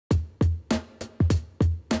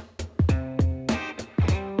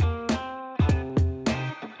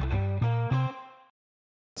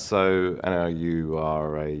So NLU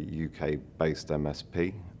are a UK-based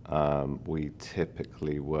MSP. We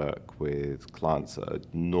typically work with clients that are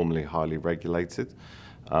normally highly regulated.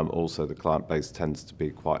 Also, the client base tends to be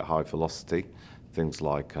quite high velocity. Things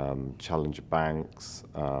like challenger banks,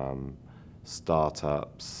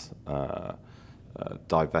 startups,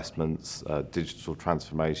 divestments, digital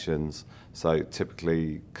transformations. So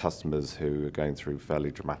typically customers who are going through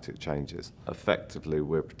fairly dramatic changes. Effectively,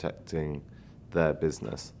 we're protecting their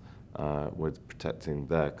business, we're protecting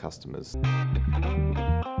their customers.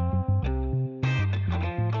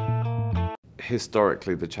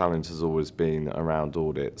 Historically, the challenge has always been around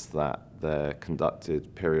audits, that they're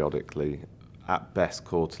conducted periodically, at best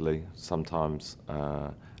quarterly, sometimes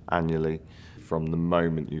annually. From the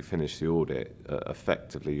moment you finish the audit,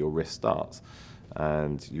 effectively your risk starts,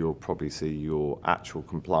 and you'll probably see your actual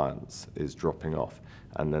compliance is dropping off,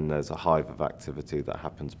 and then there's a hive of activity that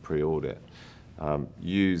happens pre-audit.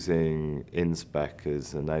 Using InSpec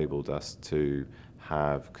has enabled us to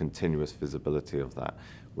have continuous visibility of that,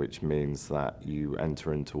 which means that you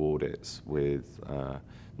enter into audits with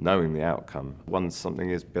knowing the outcome. Once something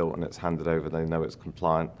is built and it's handed over, they know it's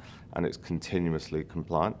compliant and it's continuously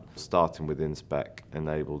compliant. Starting with InSpec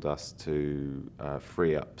enabled us to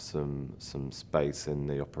free up some space in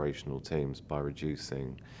the operational teams by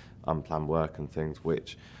reducing unplanned work and things,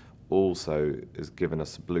 which also has given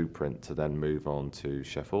us a blueprint to then move on to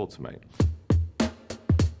Chef Automate.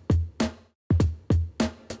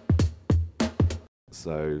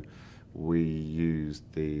 So we used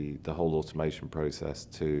the whole automation process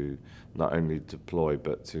to not only deploy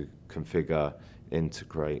but to configure,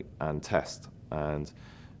 integrate and test and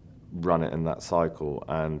run it in that cycle.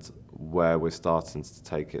 And where we're starting to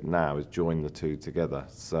take it now is join the two together.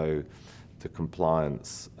 So the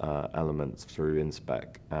compliance elements through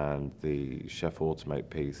InSpec and the Chef Automate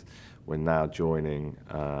piece, we're now joining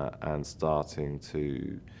and starting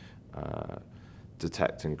to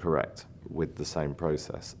detect and correct with the same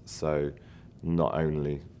process. So not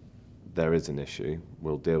only there is an issue,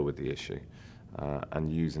 we'll deal with the issue,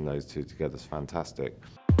 and using those two together is fantastic.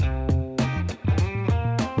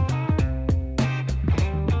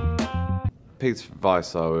 Piece of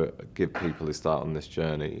advice I would give people who start on this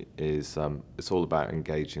journey is it's all about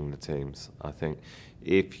engaging the teams. I think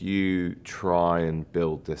if you try and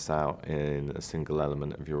build this out in a single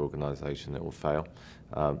element of your organisation, it will fail.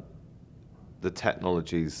 The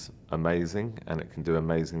technology's amazing and it can do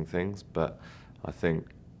amazing things, but I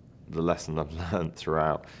think the lesson I've learned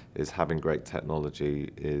throughout is having great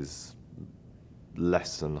technology is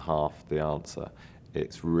less than half the answer.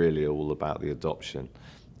 It's really all about the adoption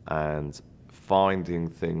and finding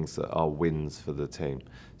things that are wins for the team.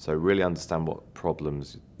 So really understand what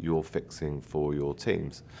problems you're fixing for your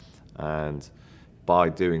teams, and by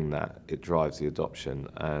doing that, it drives the adoption.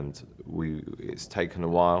 And it's taken a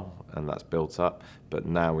while and that's built up, but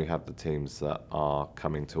now we have the teams that are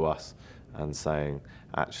coming to us and saying,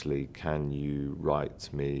 actually, can you write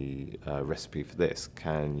me a recipe for this?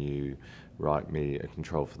 Can you write me a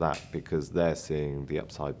control for that? Because they're seeing the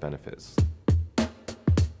upside benefits.